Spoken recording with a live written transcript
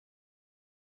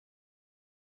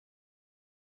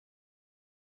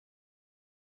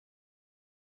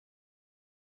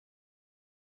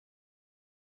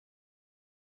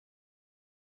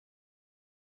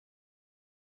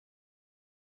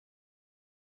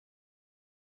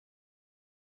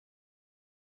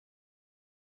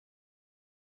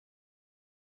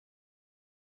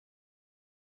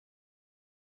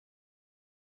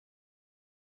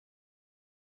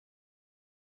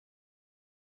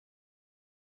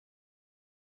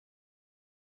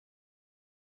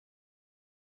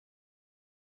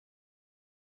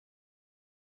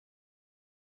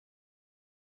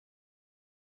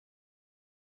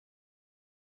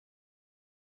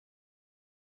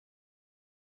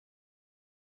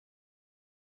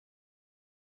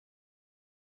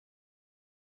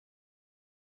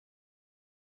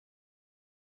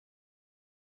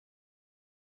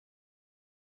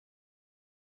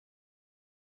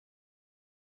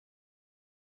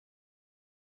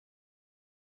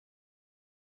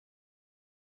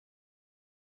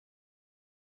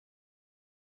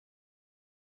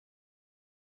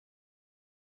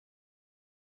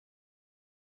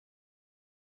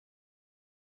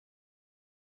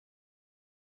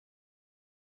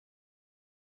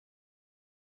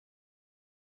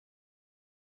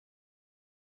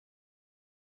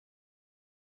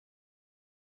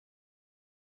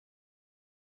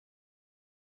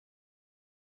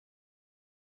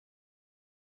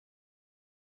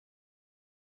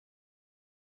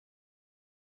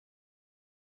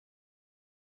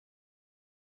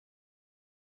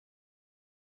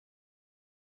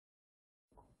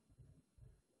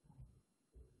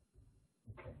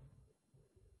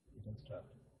chat.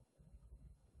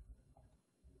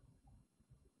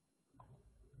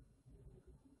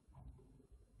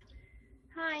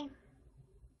 Hi.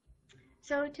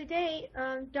 So today,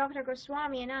 Dr.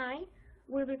 Goswami and I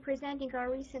will be presenting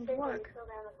our recent work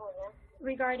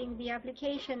regarding the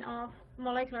application of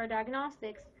molecular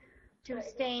diagnostics to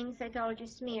stain cytology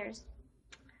smears.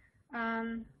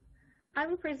 I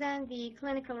will present the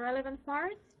clinical relevant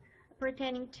parts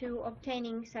pertaining to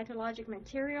obtaining cytologic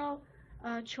material,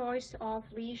 choice of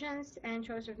lesions, and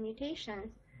choice of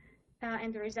mutations,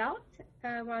 and the result,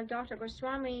 while Dr.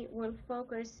 Goswami will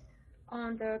focus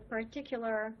on the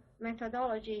particular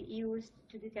methodology used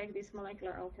to detect these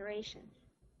molecular alterations.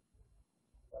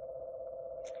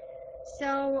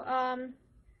 So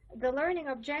the learning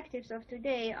objectives of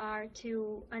today are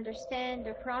to understand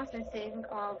the processing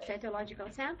of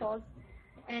cytological samples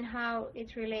and how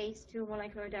it relates to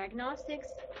molecular diagnostics.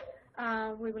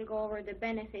 We will go over the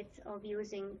benefits of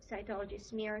using cytology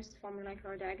smears for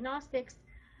molecular diagnostics,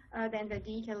 then the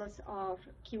details of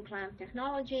qClamp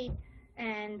technology,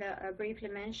 and briefly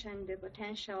mention the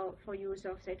potential for use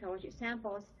of cytology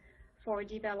samples for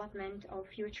development of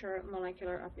future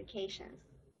molecular applications.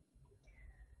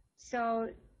 So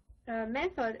the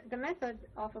method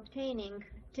of obtaining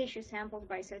tissue samples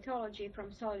by cytology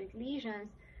from solid lesions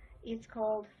is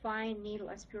called fine needle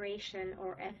aspiration,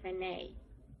 or FNA.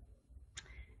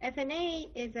 FNA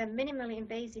is a minimally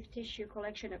invasive tissue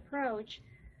collection approach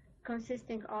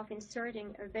consisting of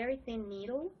inserting a very thin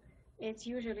needle. It's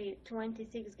usually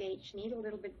 26 gauge needle, a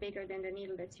little bit bigger than the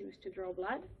needle that's used to draw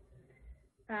blood.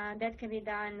 That can be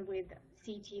done with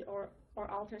CT or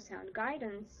ultrasound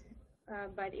guidance,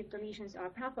 but if the lesions are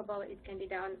palpable, it can be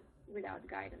done without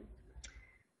guidance.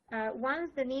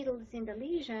 Once the needle is in the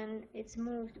lesion, it's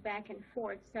moved back and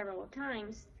forth several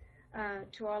times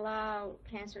to allow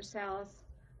cancer cells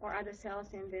or other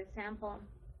cells in the sample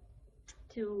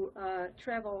to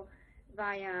travel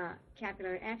via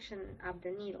capillary action up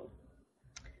the needle.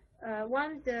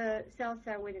 Once the cells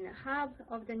are within a hub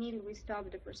of the needle, we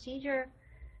stop the procedure,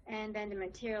 and then the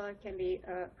material can be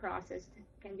processed,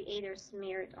 can be either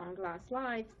smeared on glass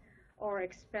slides or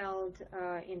expelled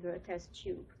into a test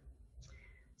tube.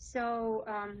 So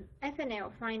FNA,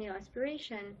 or fine needle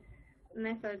aspiration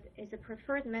method, is a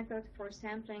preferred method for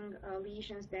sampling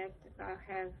lesions that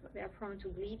they are prone to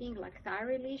bleeding, like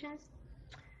thyroid lesions,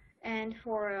 and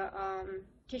for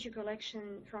tissue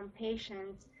collection from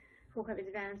patients who have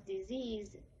advanced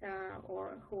disease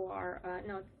or who are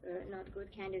not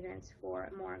good candidates for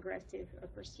more aggressive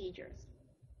procedures.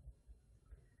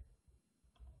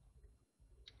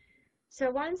 So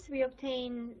once we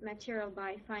obtain material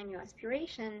by fine needle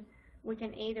aspiration, we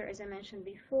can either, as I mentioned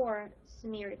before,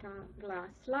 smear it on glass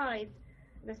slides.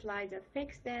 The slides are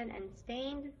fixed then and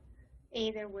stained,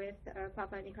 either with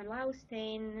Papa Nicolau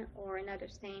stain or another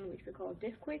stain which we call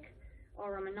Diffquick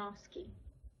or Romanovsky.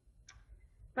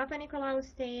 Papa Nicolau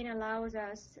stain allows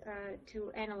us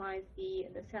to analyze the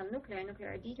cell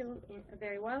nuclear detail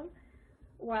very well,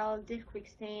 while Diffquick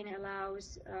stain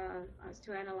allows us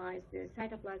to analyze the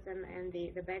cytoplasm and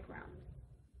the background.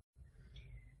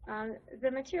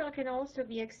 The material can also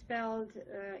be expelled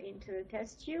into a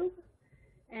test tube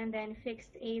and then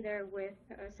fixed either with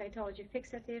a cytology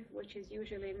fixative, which is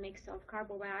usually a mix of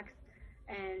carbowax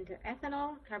and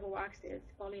ethanol. Carbowax is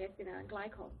polyethylene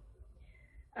glycol.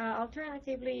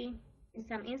 Alternatively, in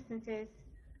some instances,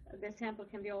 the sample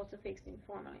can be also fixed in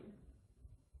formalin.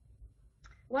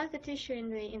 Once the tissue in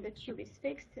the tube is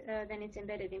fixed, then it's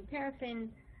embedded in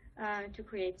paraffin to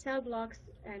create cell blocks,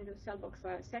 and the cell blocks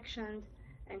are sectioned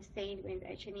and stained with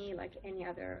H&E like any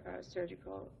other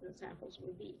surgical samples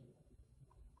would be.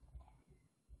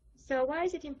 So why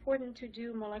is it important to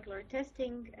do molecular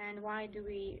testing, and why do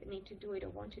we need to do it or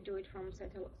want to do it from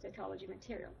cytology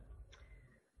material?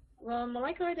 Well,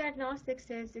 molecular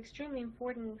diagnostics is extremely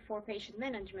important for patient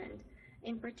management,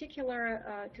 in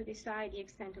particular to decide the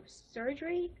extent of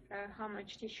surgery, how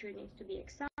much tissue needs to be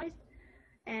excised,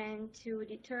 and to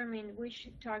determine which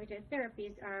targeted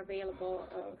therapies are available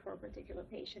for a particular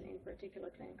patient in a particular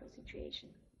clinical situation.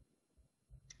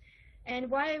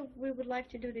 And why we would like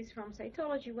to do this from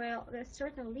cytology? Well, there's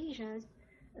certain lesions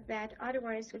that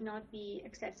otherwise would not be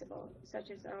accessible, such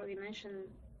as I already mentioned,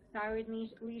 thyroid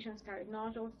lesions, thyroid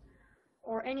nodules,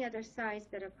 or any other sites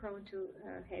that are prone to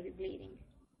heavy bleeding.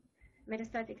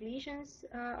 Metastatic lesions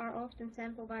are often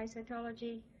sampled by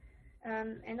cytology,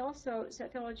 and also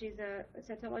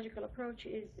cytological approach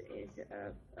is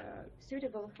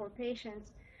suitable for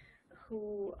patients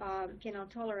who cannot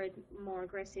tolerate more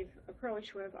aggressive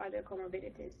approach with other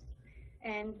comorbidities.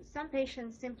 And some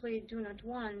patients simply do not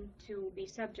want to be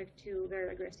subject to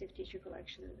very aggressive tissue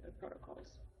collection protocols.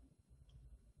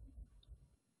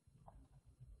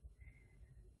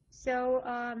 So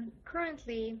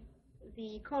currently,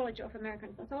 the College of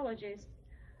American Pathologists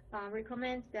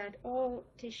recommends that all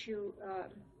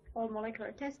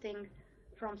molecular testing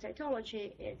from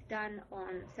cytology is done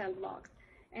on cell blocks.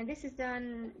 And this is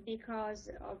done because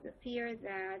of the fear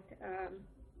that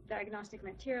diagnostic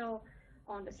material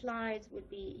on the slides would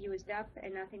be used up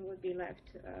and nothing would be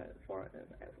left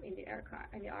in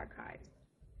the archives.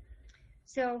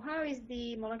 So how is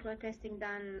the molecular testing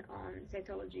done on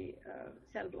cytology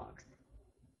cell blocks?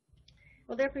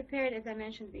 Well, they're prepared, as I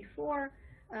mentioned before,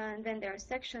 and then they're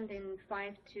sectioned in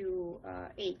 5 to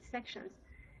 8 sections.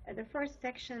 The first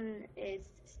section is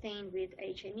stained with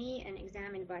HME and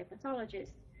examined by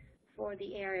pathologists for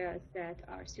the areas that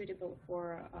are suitable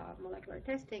for molecular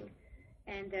testing,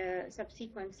 and the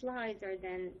subsequent slides are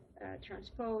then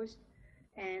transposed,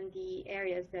 and the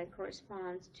areas that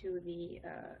correspond to the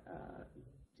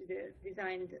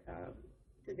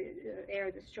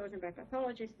area that's chosen by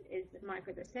pathologists is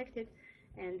micro-dissected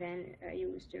and then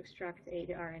used to extract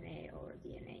either RNA or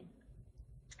DNA.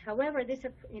 However,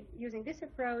 using this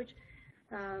approach,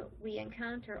 we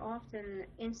encounter often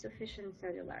insufficient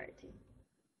cellularity.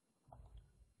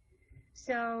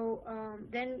 So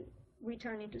then we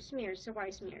turn into smears. So why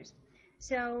smears?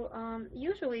 So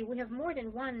usually we have more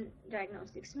than one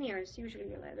diagnostic smears. Usually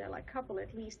there are like a couple,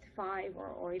 at least 5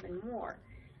 or even more.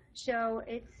 So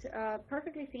it's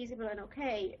perfectly feasible and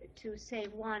okay to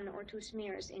save 1 or 2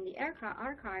 smears in the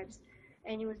archives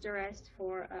and use the rest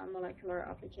for molecular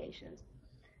applications.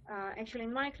 Actually,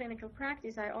 in my clinical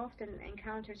practice, I often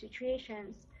encounter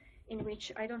situations in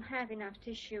which I don't have enough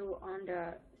tissue on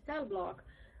the cell block.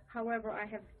 However, I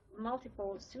have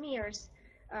multiple smears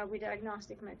with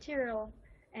diagnostic material,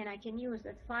 and I can use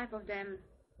that 5 of them,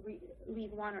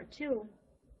 leave 1 or 2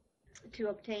 to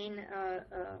obtain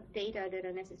data that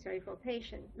are necessary for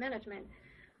patient management.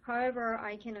 However,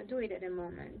 I cannot do it at the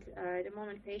moment. At the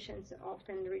moment, patients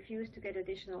often refuse to get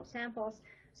additional samples,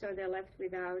 so they're left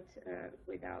without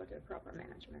a proper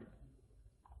management.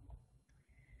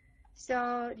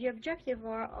 So the objective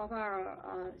of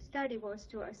our study was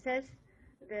to assess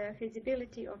the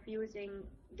feasibility of using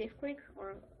Diff-Quick,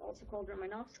 or also called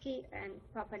Romanovsky, and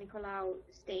Papanicolaou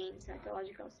stained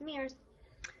cytological smears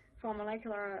for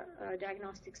molecular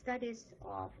diagnostic studies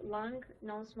of lung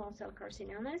non-small cell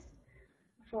carcinomas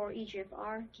for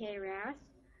EGFR, KRAS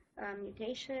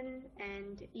mutation,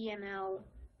 and EML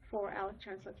for ALK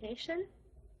translocation,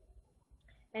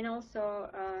 and also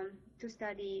to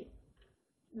study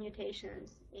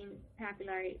mutations in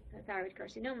papillary thyroid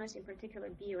carcinomas, in particular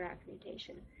BRAF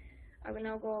mutation. I will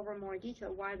now go over more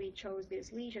detail why we chose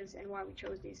these lesions and why we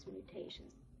chose these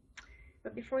mutations.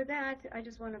 But before that, I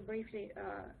just want to briefly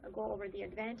go over the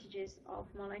advantages of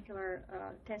molecular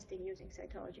testing using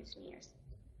cytology smears.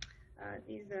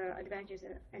 These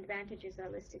advantages are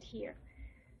listed here.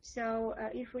 So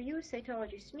if we use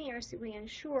cytology smears, we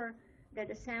ensure that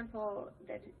the sample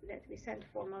that we send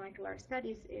for molecular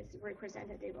studies is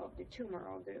representative of the tumor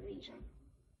or the lesion.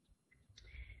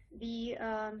 The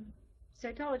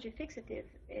cytology fixative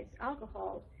is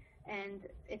alcohol, and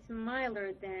it's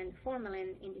milder than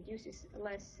formalin, and induces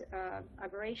less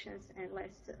aberrations and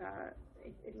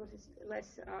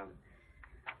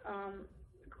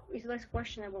is less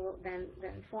questionable than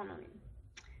formalin.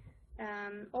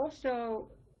 Also,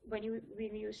 when you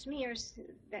use smears,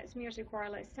 smears require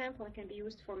less sample and can be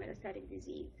used for metastatic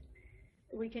disease.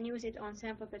 We can use it on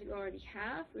samples that we already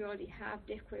have. We already have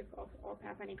Diff-Quick or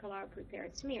Papanicolaou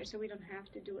prepared smears, so we don't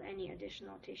have to do any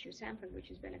additional tissue sampling,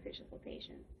 which is beneficial for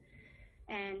patients.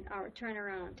 And our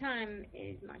turnaround time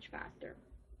is much faster,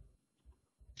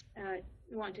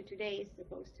 1 to 2 days,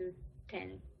 opposed to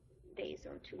 10 days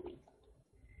or 2 weeks.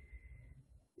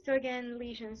 So again,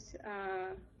 lesions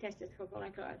tested for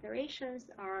molecular alterations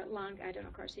are lung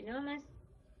adenocarcinomas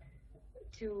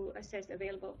to assess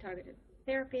available targeted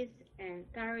therapies, and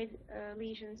thyroid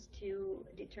lesions to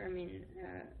determine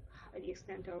the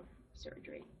extent of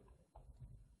surgery.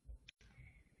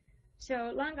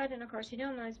 So lung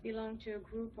adenocarcinomas belong to a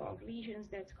group of lesions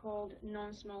that's called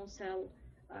non-small cell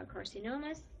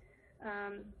carcinomas.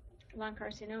 Lung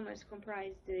carcinomas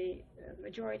comprise the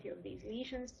majority of these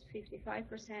lesions,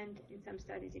 55%, in some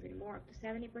studies even more, up to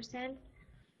 70%.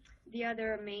 The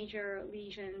other major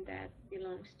lesion that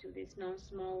belongs to this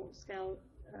non-small cell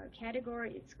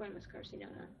category is squamous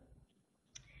carcinoma.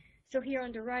 So here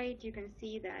on the right, you can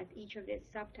see that each of these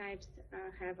subtypes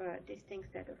have a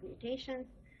distinct set of mutations.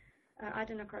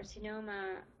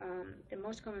 Adenocarcinoma, the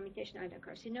most common mutation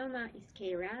adenocarcinoma is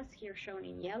KRAS, here shown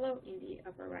in yellow in the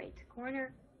upper right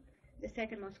corner. The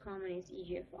second most common is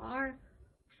EGFR,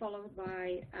 followed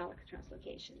by ALK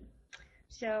translocation.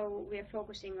 So we are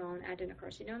focusing on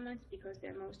adenocarcinomas because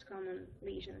they're most common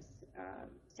lesions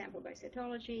sampled by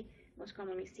cytology, most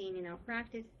commonly seen in our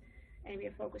practice, and we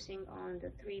are focusing on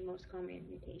the 3 most common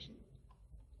mutations.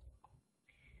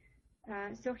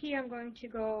 So here I'm going to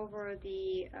go over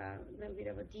the little bit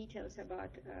of the details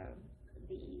about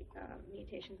the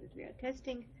mutations that we are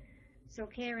testing. So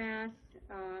KRAS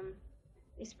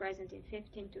is present in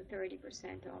 15 to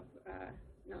 30% of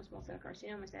non-small cell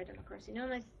carcinomas,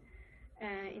 adenocarcinomas.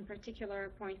 In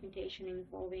particular, point mutation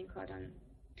involving codon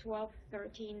 12,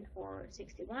 13, or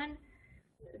 61.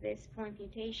 These point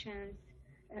mutations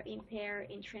impair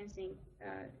intrinsic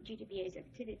GTPase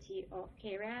activity of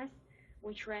KRAS,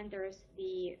 which renders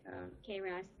the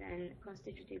KRAS then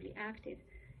constitutively active.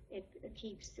 It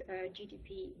keeps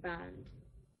GTP bound,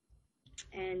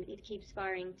 and it keeps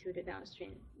firing to the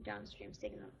downstream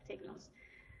signals.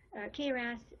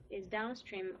 KRAS is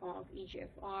downstream of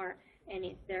EGFR, and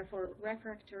it's therefore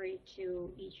refractory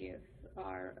to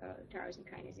EGFR tyrosine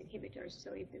kinase inhibitors.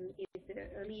 So if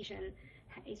the lesion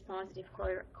is positive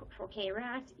for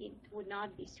KRAS, it would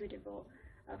not be suitable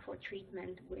for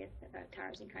treatment with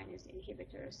tyrosine kinase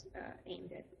inhibitors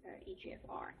aimed at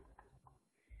EGFR.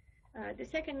 The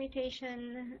second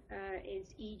mutation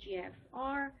is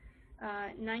EGFR.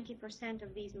 90%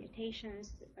 of these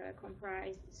mutations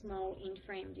comprise small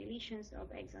in-frame deletions of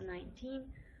exon 19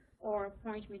 or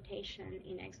point mutation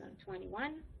in exon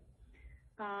 21.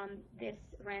 This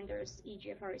renders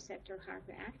EGFR receptor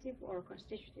hyperactive or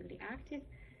constitutively active,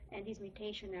 and these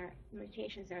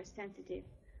mutations are sensitive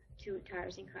to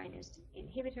tyrosine kinase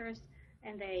inhibitors,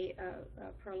 and they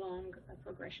prolong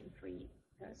progression-free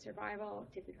survival,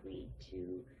 typically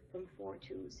from 4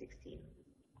 to 16.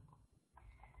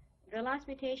 The last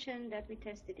mutation that we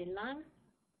tested in lung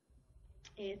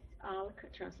is ALK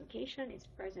translocation. It's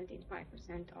present in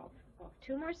 5% of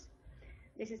tumors.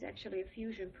 This is actually a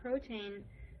fusion protein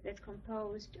that's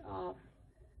composed of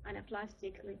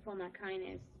anaplastic lymphoma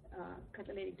kinase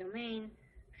catalytic domain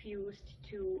fused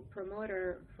to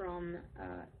promoter from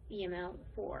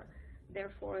EML4.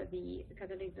 Therefore, the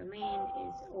catalytic domain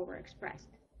is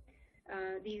overexpressed.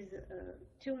 These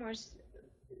tumors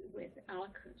with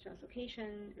ALK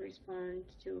translocation respond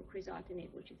to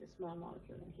crizotinib, which is a small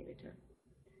molecule inhibitor.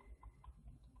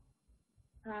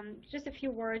 Just a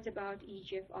few words about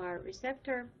EGFR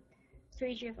receptor. So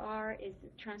EGFR is the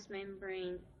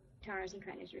transmembrane tyrosine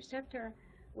kinase receptor,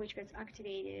 which gets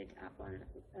activated upon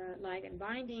ligand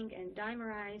binding and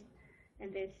dimerized,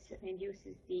 and this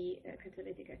induces the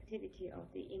catalytic activity of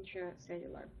the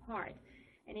intracellular part.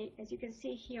 And as you can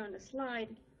see here on the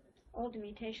slide, all the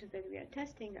mutations that we are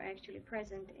testing are actually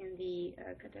present in the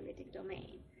catalytic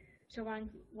domain. So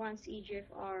once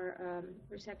EGFR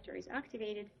receptor is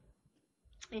activated,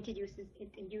 it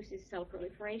induces cell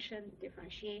proliferation,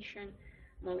 differentiation,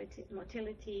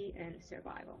 motility, and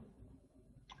survival.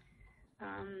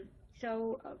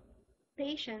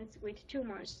 Patients with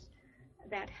tumors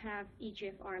that have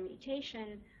EGFR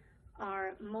mutation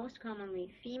are most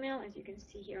commonly female, as you can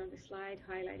see here on the slide,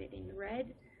 highlighted in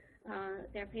red.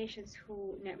 There are patients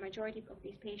who, majority of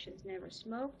these patients never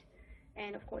smoked,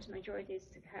 and of course, majorities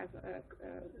have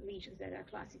lesions that are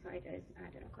classified as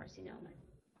adenocarcinomas.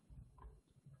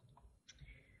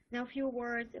 Now, a few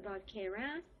words about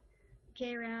KRAS.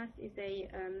 KRAS is a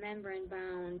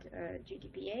membrane-bound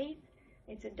GTPase.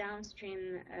 It's a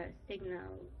downstream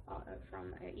signal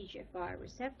from EGFR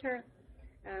receptor.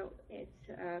 It's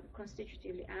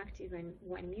constitutively active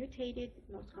when mutated.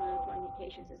 Most common point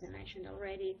mutations, as I mentioned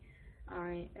already,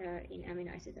 are in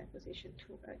amino acid position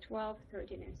 12,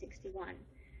 13, and 61.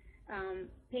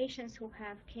 Patients who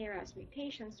have KRAS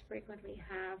mutations frequently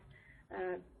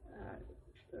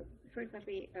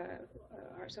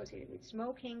are associated with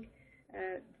smoking.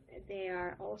 They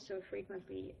are also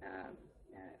frequently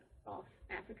of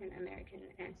African American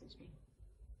ancestry.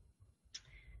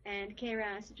 And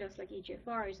KRAS, just like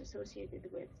EGFR, is associated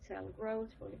with cell growth,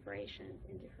 proliferation,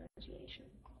 and differentiation.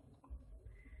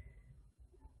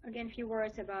 Again, a few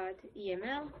words about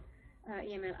EML.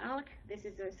 EML-ALK, this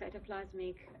is a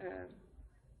cytoplasmic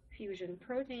fusion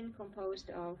protein composed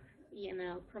of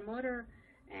EML promoter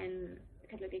and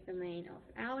catalytic domain of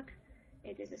ALK.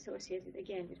 It is associated,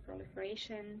 again, with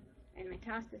proliferation and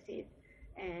metastasis,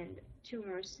 and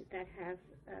tumors that have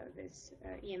this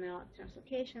EML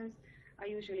translocations are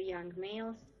usually young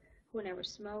males who never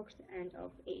smoked and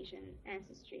of Asian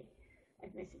ancestry,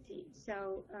 ethnicity.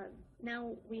 So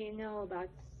now we know about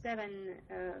 7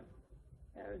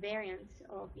 variants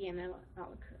of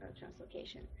EML-ALK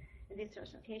translocation. And this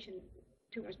translocation,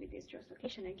 tumors with this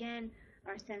translocation, again,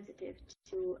 are sensitive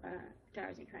to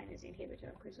tyrosine kinase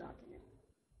inhibitor crizotinib.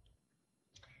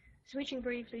 Switching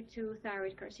briefly to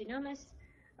thyroid carcinomas,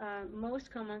 most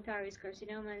common thyroid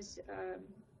carcinomas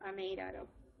are made out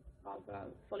of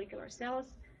follicular cells.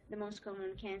 The most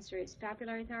common cancer is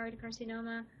papillary thyroid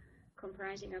carcinoma,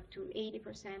 comprising up to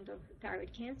 80% of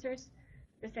thyroid cancers.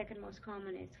 The second most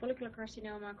common is follicular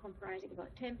carcinoma, comprising about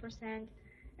 10%.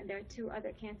 And there are two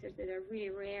other cancers that are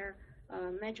really rare,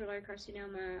 medullary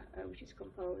carcinoma, which is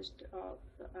composed of,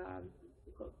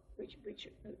 which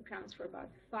accounts for about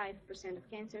 5% of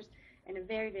cancers, and a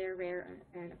very, very rare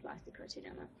anaplastic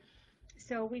carcinoma.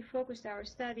 So we focused our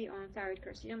study on thyroid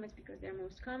carcinomas because they're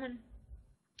most common,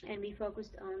 and we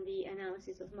focused on the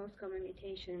analysis of most common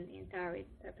mutation in thyroid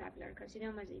papillary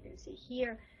carcinomas. You can see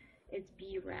here, it's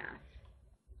BRAF.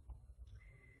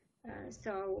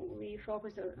 So we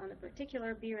focused on a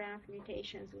particular BRAF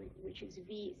mutations, which is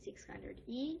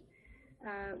V600E,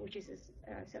 which is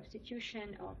a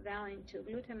substitution of valine to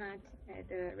glutamate at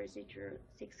the residue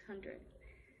 600.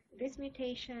 This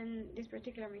mutation, this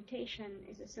particular mutation,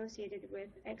 is associated with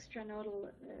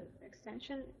extranodal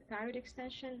extension, thyroid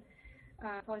extension,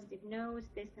 positive nodes,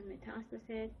 distant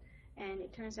metastasis, and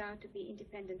it turns out to be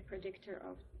independent predictor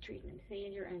of treatment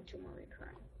failure and tumor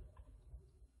recurrence.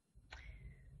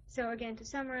 So again, to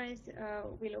summarize,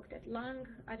 we looked at lung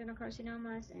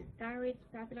adenocarcinomas and thyroid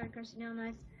papillary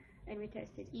carcinomas, and we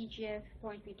tested EGF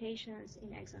point mutations in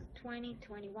exon 20,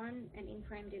 21, and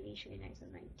in-frame deletion in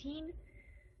exon 19,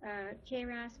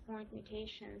 KRAS point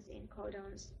mutations in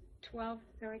codons 12,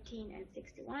 13, and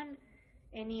 61,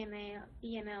 and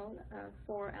EML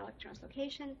for ALK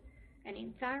translocation, and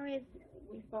in thyroid,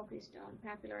 we focused on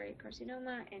papillary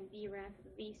carcinoma and BRAF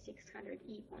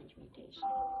V600E point mutation.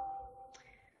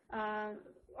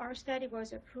 Our study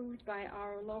was approved by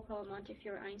our local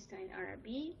Montefiore Einstein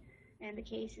RRB, and the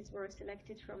cases were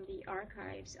selected from the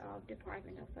archives of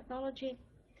Department of Pathology,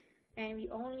 and we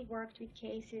only worked with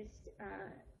cases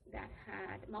that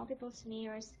had multiple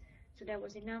smears, so there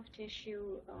was enough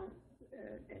tissue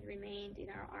that remained in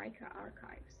our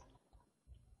archives.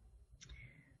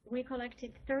 We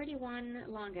collected 31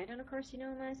 lung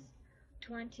adenocarcinomas,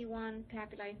 21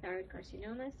 papillary thyroid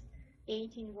carcinomas,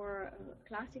 18 were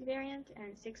classic variant,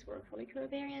 and 6 were follicular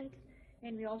variant,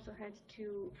 and we also had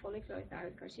 2 follicular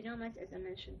thyroid carcinomas. As I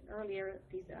mentioned earlier,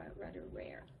 these are rather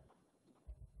rare.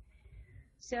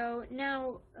 So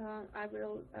now I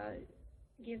will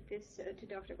give this to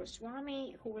Dr.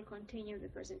 Goswami, who will continue the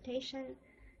presentation.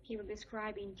 He will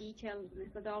describe in detail the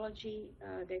methodology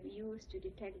that we use to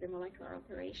detect the molecular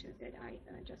alterations that I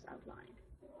just outlined.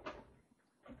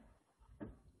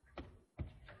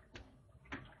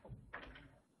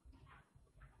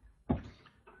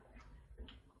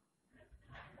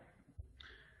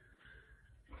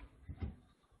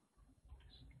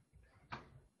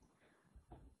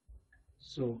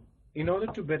 So, in order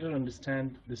to better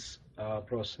understand this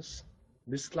process,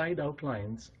 this slide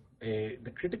outlines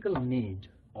the critical need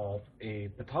of a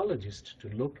pathologist to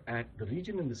look at the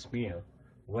region in the smear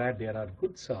where there are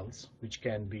good cells which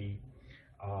can be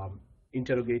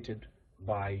interrogated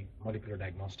by molecular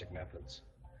diagnostic methods.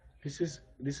 This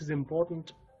is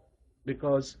important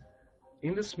because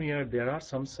in the smear there are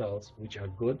some cells which are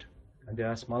good and there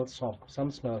are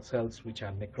some small cells which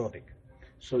are necrotic.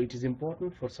 So it is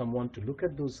important for someone to look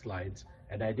at those slides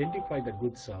and identify the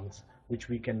good cells which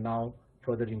we can now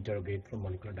further interrogate for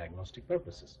molecular diagnostic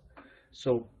purposes.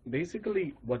 So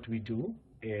basically what we do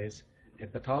is a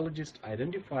pathologist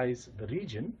identifies the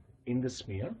region in the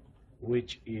smear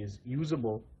which is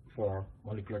usable for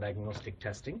molecular diagnostic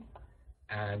testing,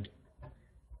 and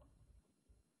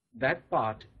that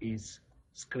part is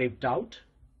scraped out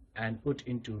and put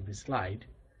into the slide,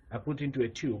 put into a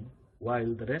tube,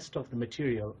 while the rest of the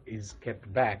material is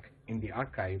kept back in the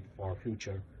archive for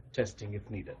future testing if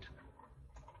needed.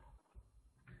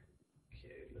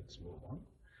 Okay, let's move on.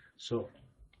 So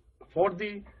for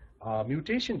the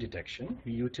mutation detection,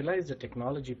 we utilize a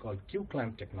technology called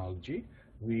qClamp technology.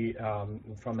 We,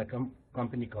 from a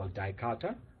company called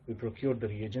Dicata, we procured the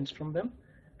reagents from them,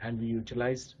 and we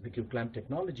utilized the qClamp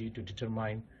technology to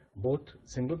determine both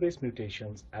single base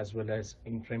mutations as well as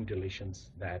in-frame deletions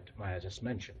that Maja just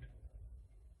mentioned.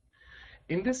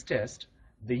 In this test,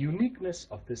 the uniqueness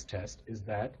of this test is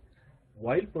that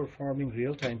while performing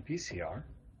real-time PCR,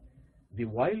 the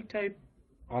wild-type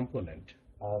component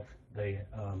of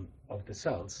the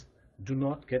cells do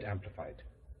not get amplified.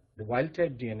 The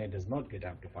wild-type DNA does not get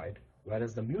amplified,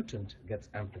 whereas the mutant gets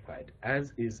amplified,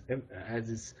 as is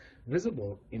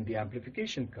visible in the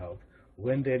amplification curve.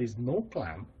 When there is no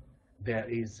clamp, there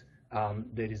is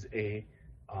a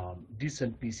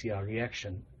decent PCR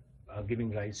reaction,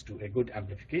 giving rise to a good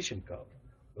amplification curve.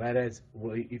 Whereas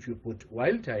if you put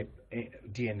wild type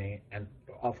DNA and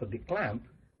offer the clamp,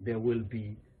 there will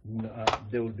be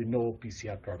no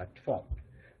PCR product formed.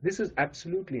 This is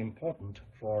absolutely important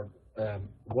for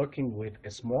working with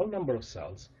a small number of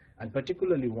cells, and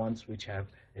particularly ones which have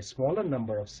a smaller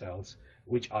number of cells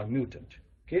which are mutant.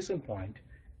 Case in point,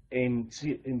 in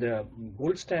the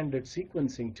gold standard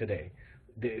sequencing today,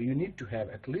 you need to have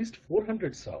at least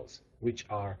 400 cells which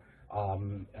are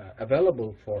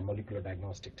available for molecular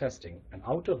diagnostic testing, and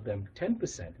out of them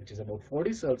 10%, which is about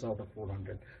 40 cells out of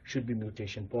 400, should be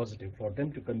mutation positive for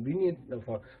them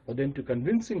to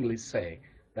convincingly say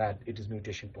that it is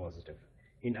mutation positive.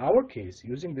 In our case,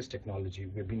 using this technology,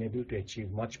 we've been able to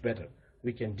achieve much better.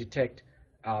 We can detect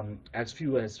as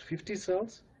few as 50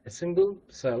 cells. A single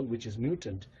cell which is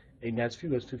mutant in as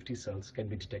few as 50 cells can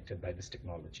be detected by this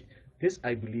technology. This,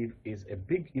 I believe, is a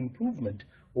big improvement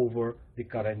over the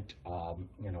current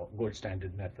gold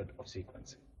standard method of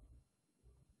sequencing.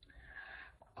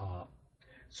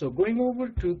 So going over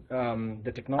to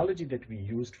the technology that we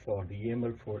used for the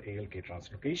EML4 ALK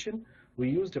translocation, we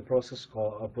used a process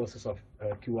of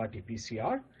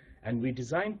RT-PCR, and we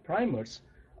designed primers,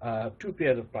 two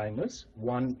pairs of primers,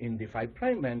 one in the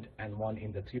 5' end and one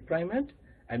in the 3' end,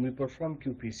 and we performed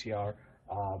qPCR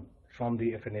from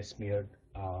the FNA smeared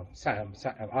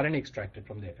RNA extracted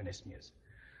from the FNA smears.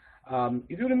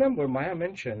 If you remember, Maja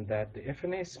mentioned that the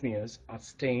FNA smears are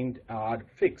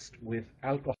fixed with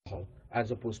alcohol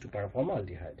as opposed to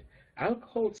paraformaldehyde.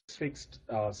 Alcohol fixed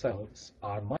cells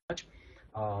are much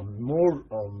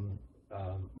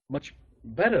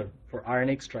better for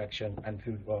RNA extraction and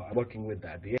working with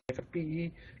that. The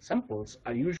FFPE samples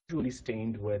are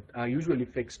usually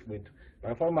fixed with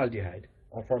paraformaldehyde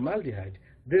or formaldehyde.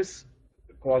 This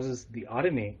causes the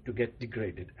RNA to get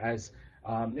degraded. As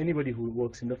anybody who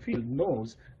works in the field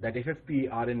knows that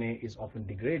FFPE RNA is often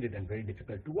degraded and very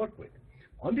difficult to work with.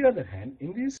 On the other hand,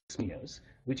 in these smears,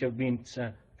 which have been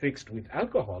fixed with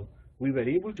alcohol, we were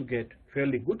able to get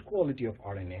fairly good quality of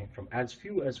RNA from as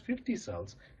few as 50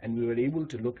 cells, and we were able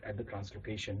to look at the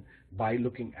translocation by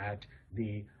looking at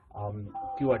the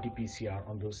qRT-PCR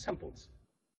on those samples.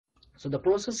 So the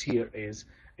process here is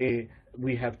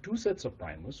we have two sets of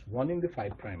primers, one in the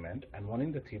 5' end and one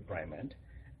in the 3' end.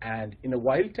 And in a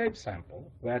wild type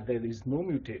sample where there is no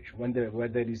mutation, where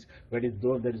there is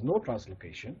no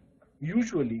translocation,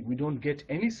 usually we don't get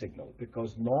any signal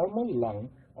because normal lung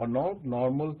or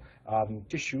normal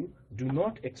tissue do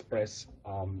not express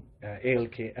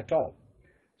ALK at all.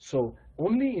 So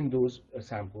only in those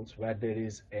samples where there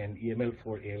is an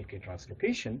EML4 ALK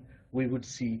translocation, we would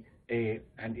see an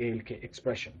ALK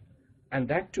expression, and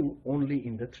that too only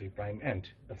in the 3' end.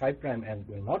 The 5' end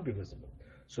will not be visible.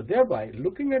 So thereby,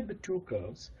 looking at the two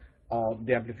curves,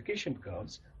 the amplification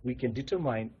curves, we can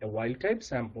determine a wild type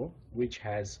sample which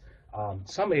has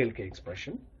some ALK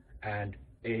expression and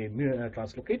a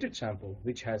translocated sample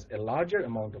which has a larger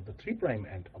amount of the 3'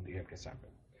 end of the ALK sample.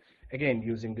 Again,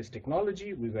 using this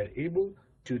technology, we were able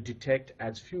to detect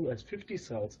as few as 50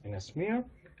 cells in a smear,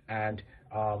 and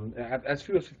as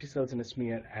few as 50 cells in a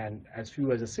smear, and as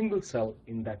few as a single cell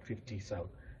in that 50 cell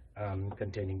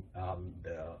containing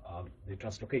the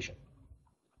translocation.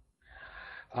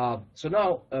 So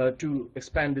now to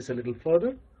expand this a little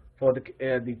further, for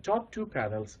the top two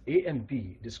panels, A and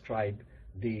B, describe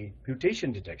the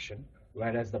mutation detection,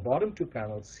 whereas the bottom two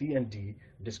panels, C and D,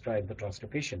 describe the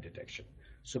translocation detection.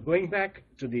 So going back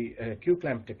to the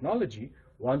qClamp technology,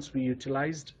 once we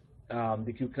utilized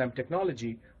the qClamp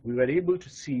technology, we were able to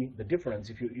see the difference.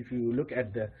 If you look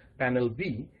at the panel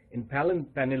B, in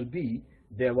panel B,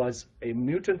 there was a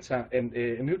mutant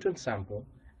sample,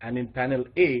 and in panel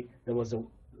A, there was a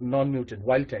non-mutant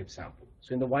wild type sample.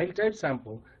 So in the wild type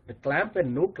sample, the clamp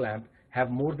and no clamp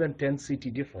have more than 10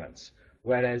 CT difference,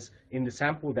 whereas in the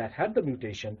sample that had the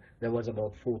mutation, there was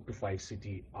about 4 to 5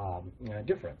 CT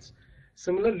difference.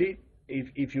 Similarly,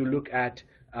 if you look at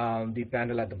the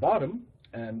panel at the bottom,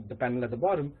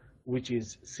 which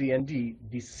is C and D,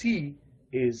 the C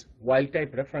is wild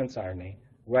type reference RNA,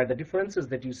 where the differences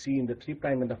that you see in the 3'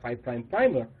 and the 5'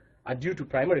 primer are due to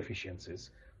primer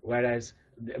efficiencies, whereas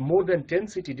more than 10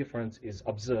 CT difference is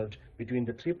observed between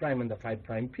the 3' and the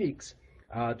 5' peaks,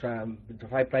 the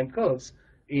 5' curves,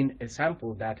 in a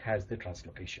sample that has the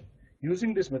translocation.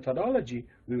 Using this methodology,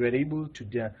 we were able to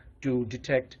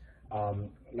detect,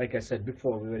 like I said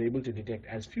before, we were able to detect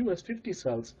as few as 50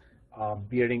 cells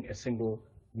bearing a single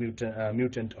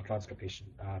mutant or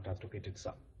translocated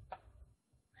cell.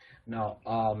 Now,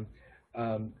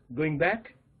 going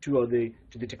back to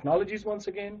the technologies once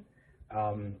again,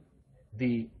 in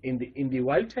the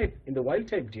wild type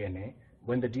DNA,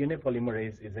 when the DNA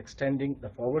polymerase is extending the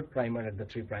forward primer at the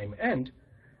 3' end,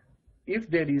 if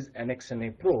there is an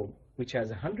XNA probe which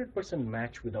has a 100%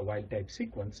 match with a wild-type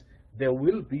sequence, there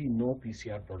will be no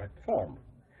PCR product formed.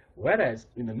 Whereas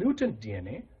in the mutant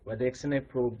DNA, where the XNA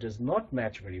probe does not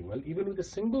match very well, even with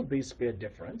a single base pair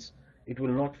difference, it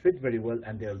will not fit very well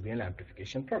and there will be an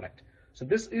amplification product. So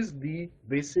this is the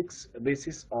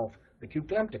basis of the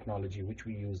qClamp technology which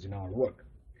we used in our work.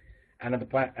 And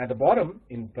at the bottom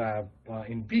in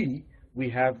B, we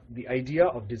have the idea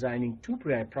of designing two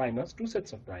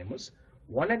sets of primers,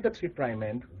 one at the 3'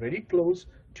 end, very close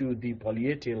to the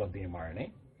poly A tail of the mRNA,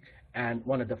 and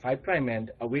one at the 5' end,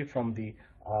 away from the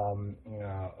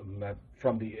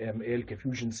ALK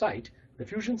fusion site. The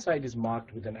fusion site is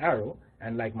marked with an arrow,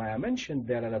 and like Maja mentioned,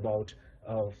 there are about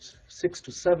 6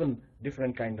 to 7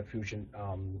 different kind of fusion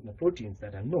proteins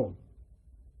that are known.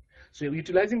 So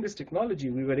utilizing this technology,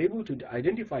 we were able to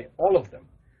identify all of them.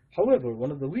 However,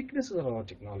 one of the weaknesses of our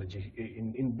technology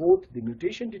in both the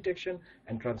mutation detection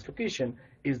and translocation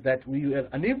is that we were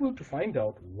unable to find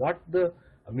out what the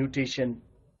mutation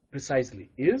precisely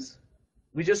is.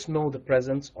 We just know the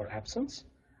presence or absence,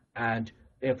 and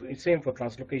same for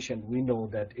translocation, we know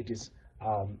that it is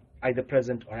either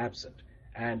present or absent.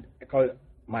 And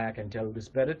Maja can tell this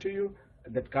better to you,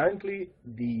 that currently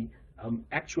the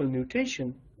actual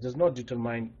mutation does not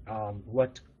determine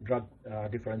what drug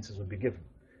differences will be given.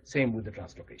 Same with the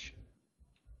translocation.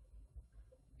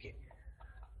 Okay,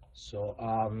 so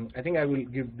I think I will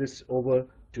give this over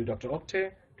to Dr.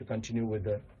 Oktay to continue with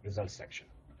the results section.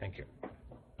 Thank you.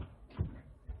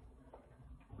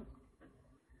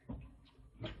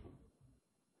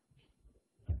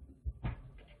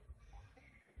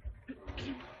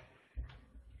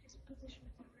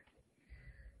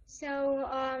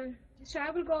 So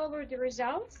I will go over the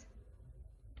results.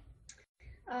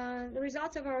 The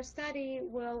results of our study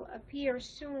will appear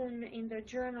soon in the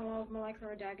Journal of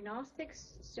Molecular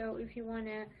Diagnostics. So if you want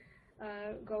to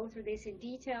go through this in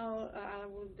detail, I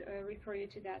would refer you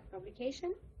to that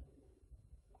publication.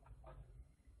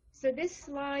 So this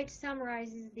slide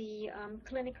summarizes the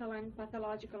clinical and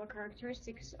pathological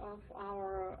characteristics of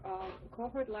our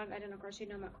cohort, lung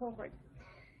adenocarcinoma cohort.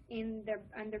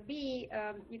 Under B,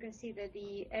 you can see that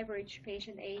the average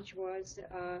patient age was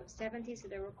 70, so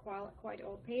they were quite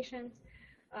old patients.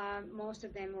 Most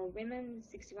of them were women,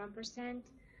 61%.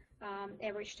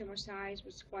 Average tumor size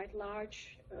was quite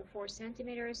large, 4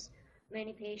 centimeters.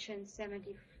 Many patients,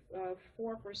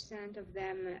 74% of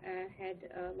them had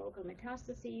local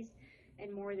metastases,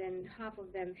 and more than half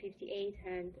of them, 58,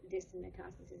 had distant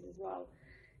metastases as well.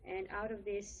 And out of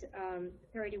this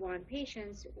 31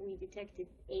 patients, we detected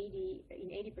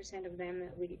 80% of them,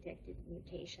 we detected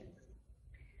mutations.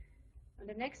 On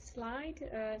the next slide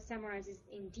summarizes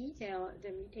in detail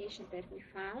the mutations that we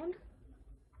found.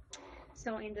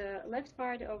 So in the left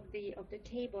part of the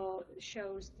table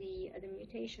shows the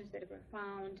mutations that were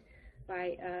found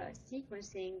by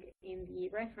sequencing in the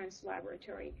reference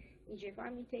laboratory.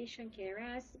 EGFR mutation,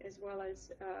 KRAS, as well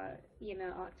as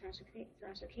EML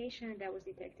translocation that was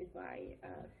detected by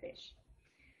FISH.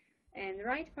 And the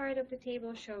right part of the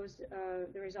table shows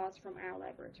the results from our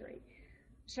laboratory.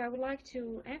 So I would like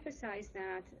to emphasize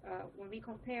that when we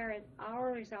compared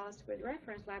our results with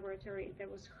reference laboratory, there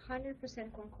was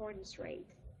 100% concordance rate.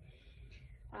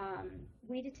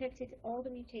 We detected all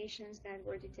the mutations that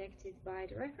were detected by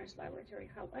the reference laboratory.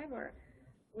 However,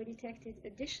 we detected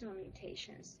additional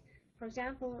mutations. For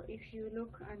example, if you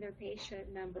look under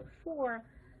patient number 4,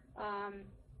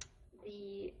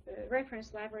 the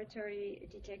reference laboratory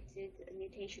detected a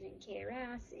mutation in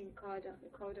KRAS in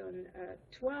codon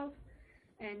 12,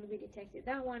 and we detected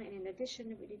that one. And in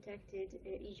addition, we detected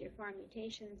EGFR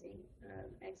mutations in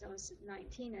exons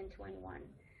 19 and 21.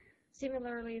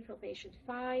 Similarly, for patient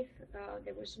 5,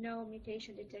 there was no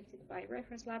mutation detected by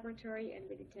reference laboratory, and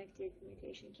we detected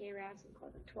mutation KRAS in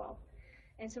codon 12.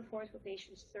 And so forth for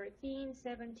patients 13,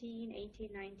 17,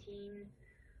 18, 19,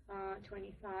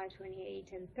 25,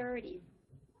 28, and 30.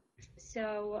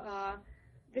 So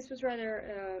this was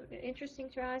rather interesting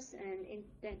to us and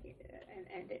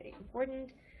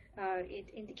important. It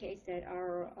indicates that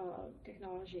our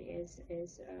technology is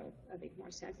a bit more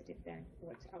sensitive than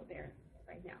what's out there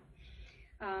right now.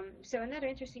 So another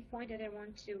interesting point that I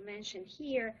want to mention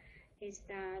here is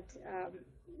that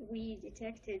we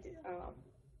detected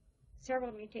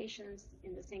several mutations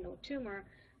in the single tumor,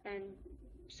 and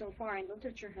so far in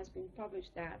literature has been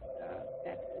published that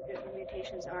the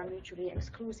mutations are mutually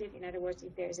exclusive. In other words,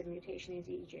 if there is a mutation in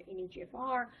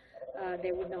EGFR,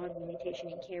 there would not be a mutation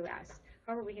in KRAS.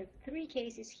 However, we have 3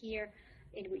 cases here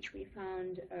in which we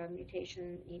found a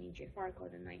mutation in EGFR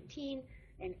codon 19,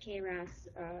 and KRAS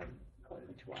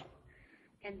codon 12.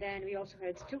 And then we also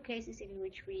had 2 cases in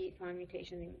which we found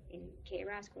mutation in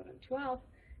KRAS codon 12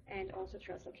 and also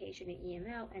translocation in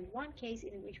EML, and 1 case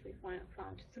in which we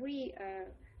found 3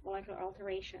 molecular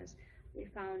alterations. We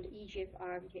found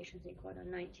EGFR mutations in codon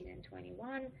 19 and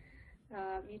 21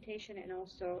 mutation, and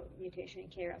also mutation in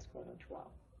KRAS codon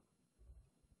 12.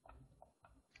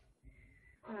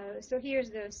 So here's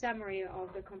the summary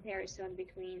of the comparison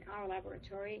between our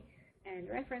laboratory and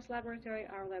reference laboratory,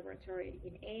 our laboratory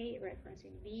in A, reference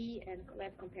in B, and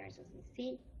lab comparisons in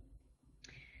C.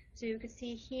 So you can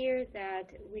see here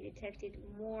that we detected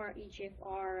more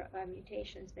EGFR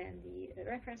mutations than the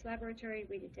reference laboratory.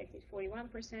 We detected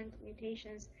 41%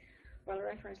 mutations, while the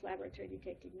reference laboratory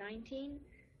detected 19.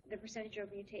 The percentage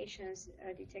of mutations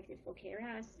detected for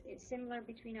KRAS is similar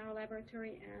between our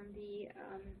laboratory and the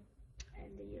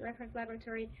reference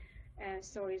laboratory,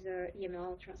 so is the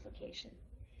EML translocation.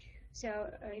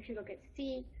 So if you look at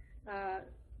C,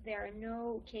 there are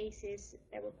no cases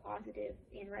that were positive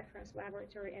in reference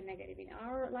laboratory and negative in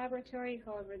our laboratory.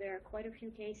 However, there are quite a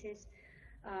few cases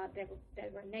that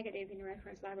were negative in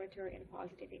reference laboratory and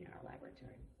positive in our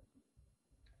laboratory.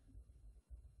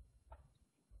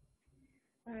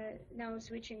 Now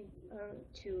switching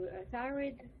to a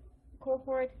thyroid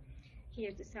cohort.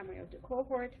 Here's the summary of the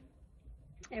cohort.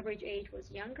 Average age was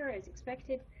younger, as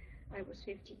expected. I was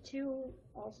 52,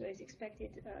 also as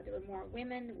expected. There were more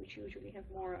women, which usually have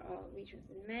more lesions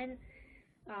than men.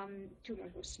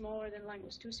 Tumors were smaller than lung,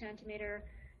 was 2 centimeter,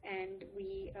 and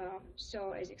we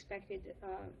saw, as expected,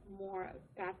 more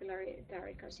papillary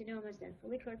thyroid carcinomas than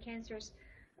follicular cancers.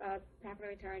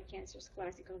 Papillary thyroid cancer's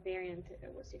classical variant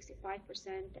was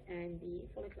 65%, and the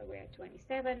follicular variant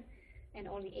 27%, and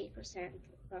only 8%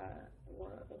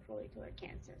 were follicular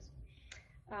cancers.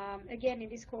 Again, in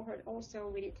this cohort also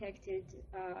we detected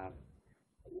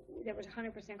there was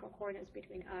 100% concordance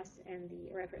between us and the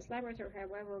reference laboratory.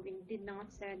 However, we did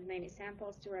not send many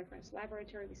samples to reference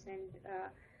laboratory. We sent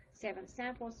 7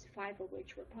 samples, 5 of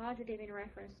which were positive in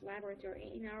reference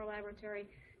laboratory, in our laboratory,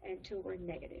 and 2 were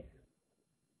negative.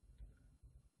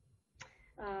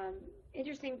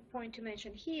 Interesting point to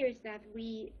mention here is that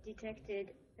we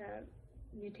detected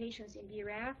mutations in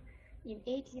BRAF in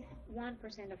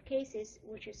 81% of cases,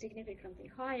 which is significantly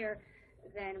higher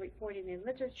than reported in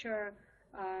literature.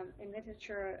 In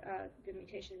literature, the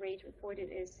mutation rate reported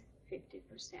is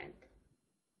 50%.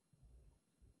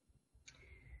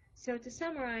 So to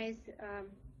summarize,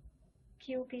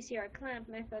 qPCR-clamp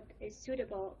method is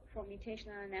suitable for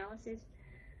mutational analysis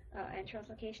and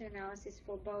translocation analysis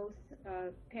for both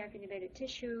paraffin-invaded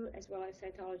tissue as well as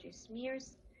cytology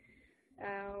smears.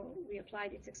 We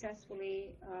applied it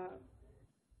successfully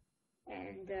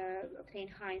and obtained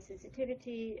high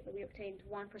sensitivity. We obtained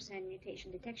 1%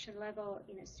 mutation detection level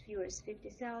in as few as 50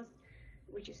 cells,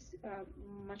 which is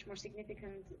much more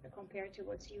significant compared to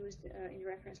what's used in the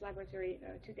reference laboratory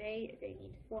today. They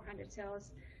need 400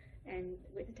 cells and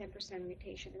with a 10%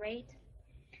 mutation rate.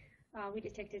 We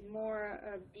detected more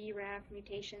BRAF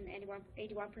mutation,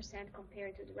 81%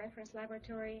 compared to the reference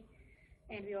laboratory,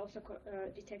 and we also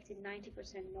detected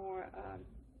 90% more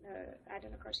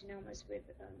adenocarcinomas with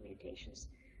mutations,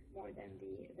 more than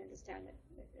the standard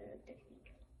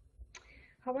technique.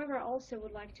 However, I also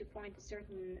would like to point to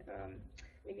certain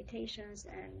limitations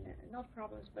and not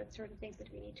problems, but certain things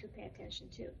that we need to pay attention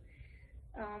to.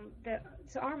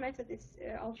 So our method is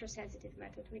ultrasensitive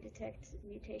method. We detect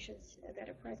mutations that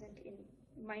are present in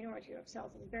minority of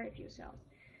cells, in very few cells.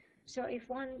 So if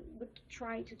one would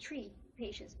try to treat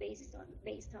patients based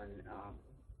on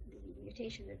the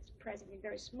mutation that's present in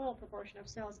very small proportion of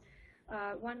cells,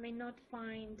 one may not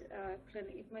find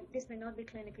this may not be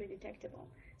clinically detectable.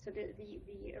 So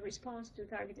the response to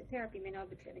targeted therapy may not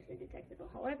be clinically detectable.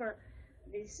 However,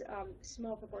 this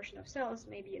small proportion of cells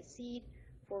may be a seed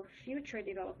for future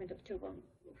development of tumor,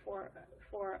 for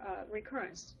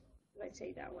recurrence, let's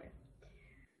say that way.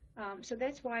 So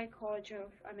that's why College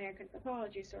of American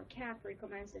Pathologists, or CAP,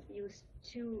 recommends that we use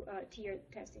 2-tier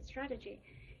testing strategy,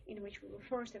 in which we will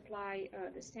first apply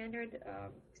the standard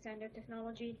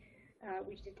technology,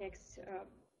 which detects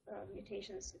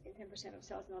mutations in 10% of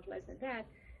cells, not less than that,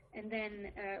 and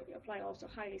then apply also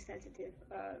highly sensitive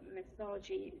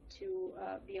methodology to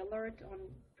be alert on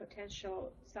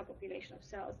potential subpopulation of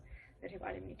cells that have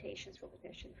other mutations for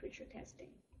potential future testing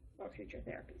or future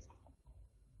therapies.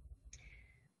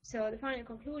 So the final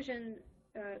conclusion,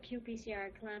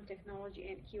 qPCR-clamp technology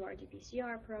and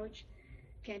qRT-PCR approach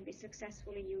can be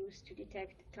successfully used to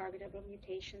detect targetable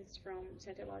mutations from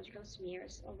cytological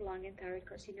smears of lung and thyroid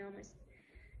carcinomas.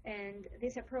 And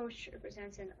this approach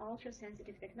represents an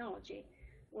ultra-sensitive technology,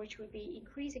 which will be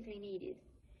increasingly needed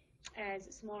as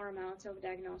smaller amounts of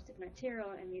diagnostic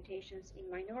material and mutations in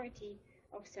minority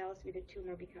of cells with a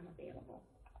tumor become available.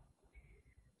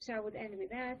 So I would end with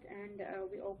that, and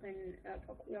we open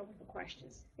for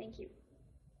questions. Thank you.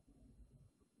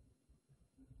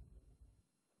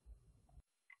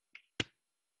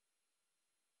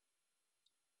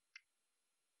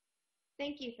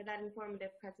 Thank you for that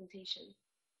informative presentation.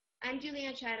 I'm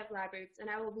Julianne Chad of LabRoots, and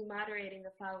I will be moderating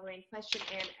the following question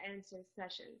and answer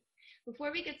session.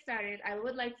 Before we get started, I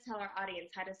would like to tell our audience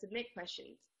how to submit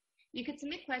questions. You can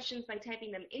submit questions by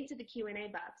typing them into the Q&A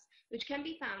box, which can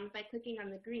be found by clicking on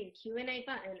the green Q&A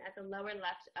button at the lower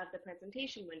left of the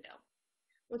presentation window.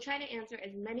 We'll try to answer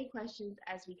as many questions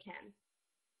as we can.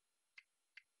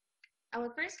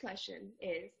 Our first question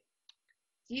is,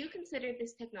 do you consider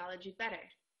this technology better?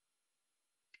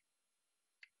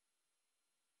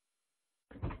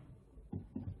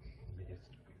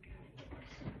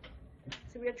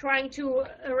 So we are trying to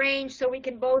arrange so we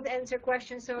can both answer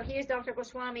questions. So here's Dr.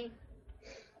 Goswami.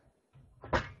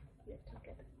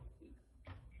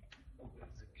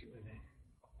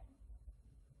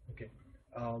 Okay.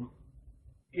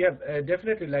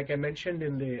 Definitely. Like I mentioned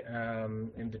in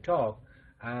the talk,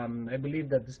 I believe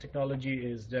that this technology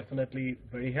is definitely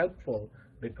very helpful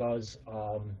because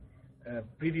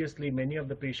previously many of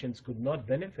the patients could not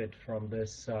benefit from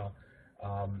this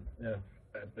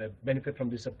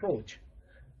approach.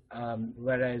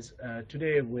 Whereas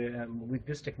today, with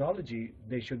this technology,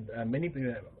 they should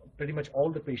pretty much all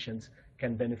the patients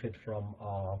can benefit from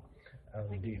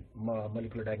the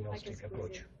molecular diagnostic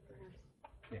approach.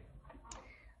 Yeah.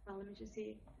 Let me just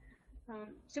see.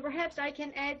 So perhaps I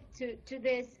can add to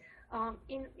this.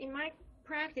 In my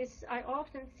practice, I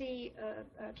often see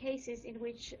cases in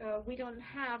which we don't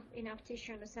have enough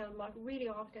tissue on the cell block really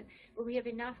often, but we have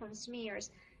enough on smears,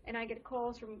 and I get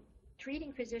calls from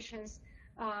treating physicians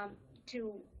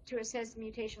to assess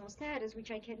mutational status,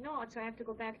 which I cannot, so I have to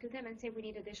go back to them and say we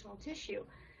need additional tissue,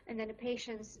 and then the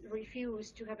patients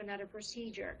refuse to have another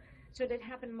procedure. So that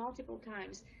happened multiple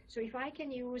times. So if I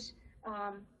can use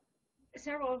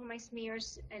several of my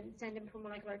smears and send them for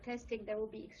molecular testing, that will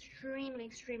be extremely,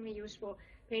 extremely useful.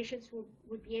 Patients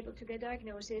would be able to get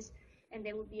diagnosis, and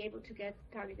they would be able to get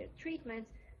targeted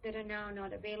treatments that are now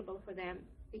not available for them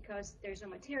because there's no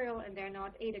material, and they're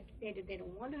not either they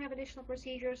don't want to have additional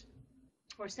procedures,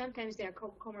 or sometimes there are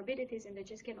comorbidities and they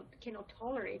just cannot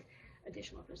tolerate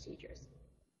additional procedures.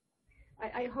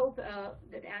 I hope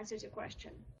that answers your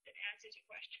question.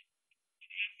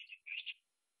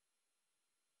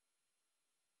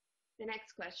 The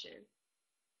next question.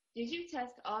 Did you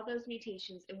test all those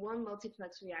mutations in one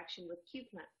multiplex reaction with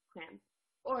qClamp,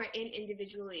 or in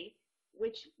individually,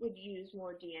 which would use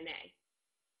more DNA?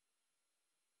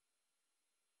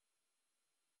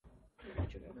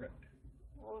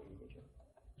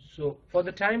 So for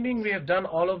the time being, we have done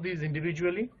all of these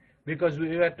individually because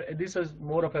this is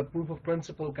more of a proof of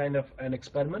principle kind of an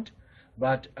experiment.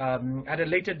 But at a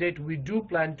later date, we do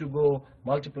plan to go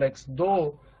multiplex,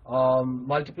 though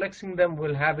multiplexing them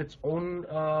will have its own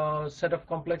set of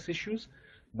complex issues.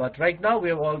 But right now, we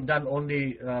have all done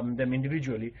only them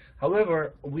individually.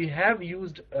 However, we have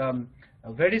used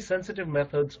very sensitive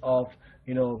methods of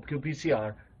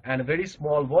qPCR and very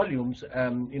small volumes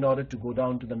in order to go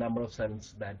down to the number of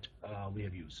cells that we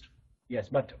have used. Yes,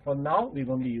 but for now,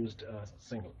 we've only used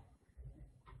single.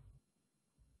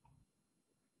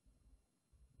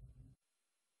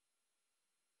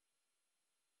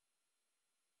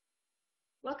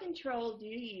 What control do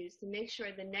you use to make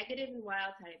sure the negative in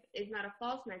wild type is not a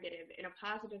false negative in a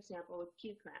positive sample with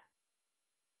qClamp?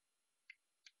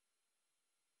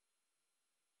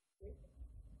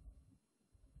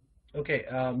 Okay,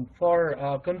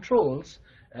 for controls,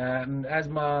 as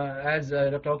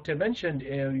Dr. Oktay mentioned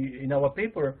in our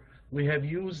paper, we have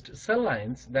used cell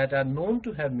lines that are known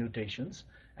to have mutations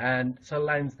and cell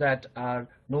lines that are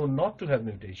known not to have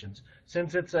mutations.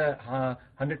 Since it's a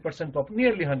 100%,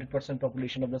 nearly 100%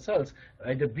 population of the cells,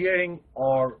 either bearing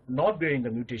or not bearing the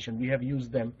mutation, we have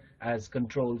used them as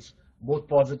controls, both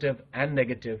positive and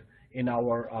negative, in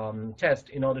our test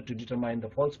in order to determine the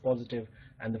false positive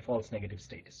and the false negative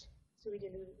status. So we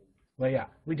diluted them. Well, yeah,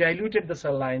 we diluted the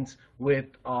cell lines with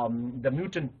the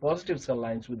mutant positive cell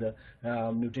lines with the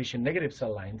mutation negative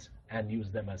cell lines and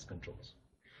used them as controls.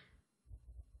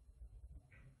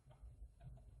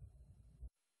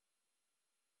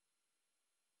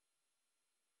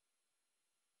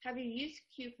 Have you used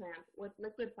qClamp with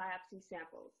liquid biopsy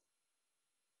samples?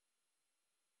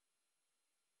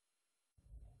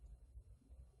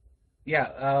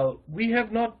 Yeah, we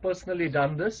have not personally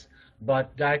done this,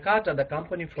 but Diakata, the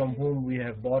company from whom we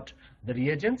have bought the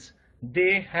reagents,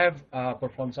 they have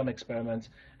performed some experiments,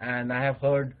 and I have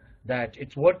heard that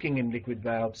it's working in liquid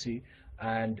biopsy,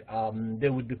 and they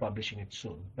would be publishing it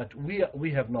soon. But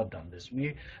we have not done this.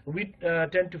 We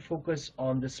tend to focus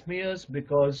on the smears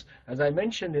because, as I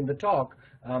mentioned in the talk,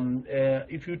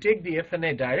 if you take the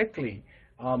FNA directly,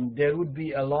 there would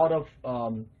be a lot of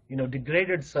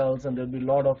degraded cells, and there would be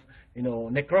a lot of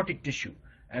necrotic tissue,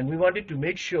 and we wanted to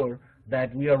make sure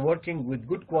that we are working with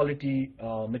good quality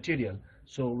material.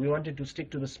 So we wanted to stick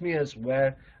to the smears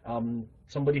where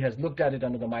somebody has looked at it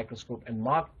under the microscope and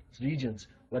marked regions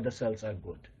where the cells are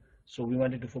good. So we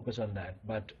wanted to focus on that.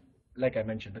 But like I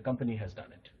mentioned, the company has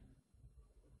done it.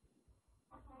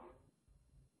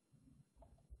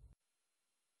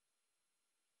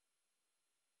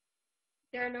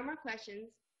 There are no more questions.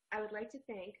 I would like to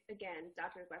thank, again,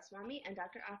 Dr. Goswami and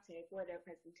Dr. Oktay for their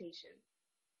presentation.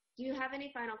 Do you have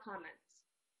any final comments?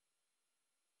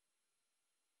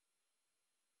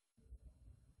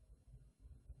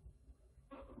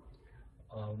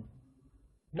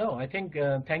 No, I think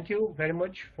thank you very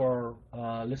much for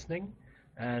listening,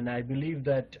 and I believe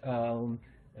that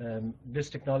this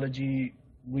technology,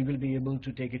 we will be able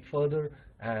to take it further,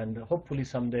 and hopefully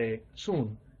someday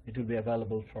soon it will be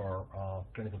available for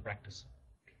clinical practice.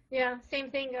 Yeah, same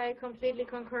thing. I completely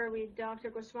concur with Dr.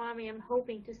 Goswami. I'm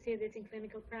hoping to see this in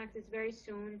clinical practice very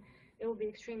soon. It will be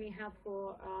extremely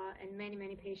helpful, and many,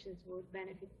 many patients would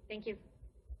benefit. Thank you.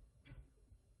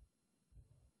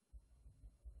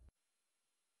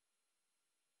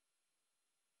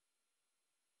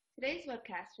 Today's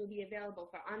webcast will be available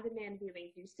for on-demand viewing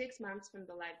through 6 months from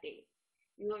the live date.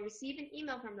 You will receive an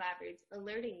email from LabRoots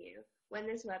alerting you when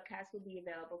this webcast will be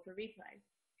available for replay.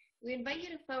 We invite you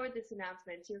to forward this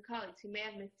announcement to your colleagues who may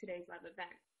have missed today's live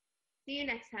event. See you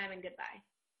next time, and goodbye.